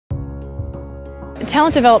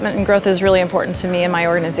Talent development and growth is really important to me and my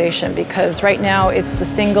organization because right now it's the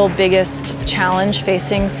single biggest challenge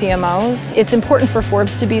facing CMOs. It's important for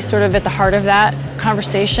Forbes to be sort of at the heart of that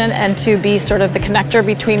conversation and to be sort of the connector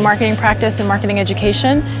between marketing practice and marketing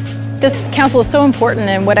education. This council is so important,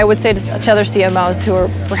 and what I would say to other CMOs who are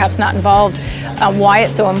perhaps not involved, why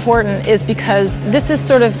it's so important is because this is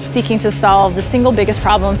sort of seeking to solve the single biggest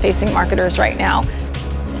problem facing marketers right now.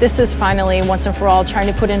 This is finally, once and for all,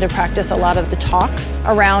 trying to put into practice a lot of the talk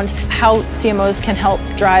around how CMOs can help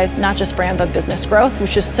drive not just brand but business growth,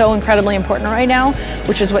 which is so incredibly important right now,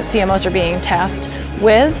 which is what CMOs are being tasked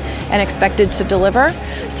with and expected to deliver.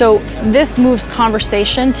 So this moves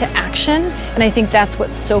conversation to action, and I think that's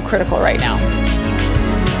what's so critical right now.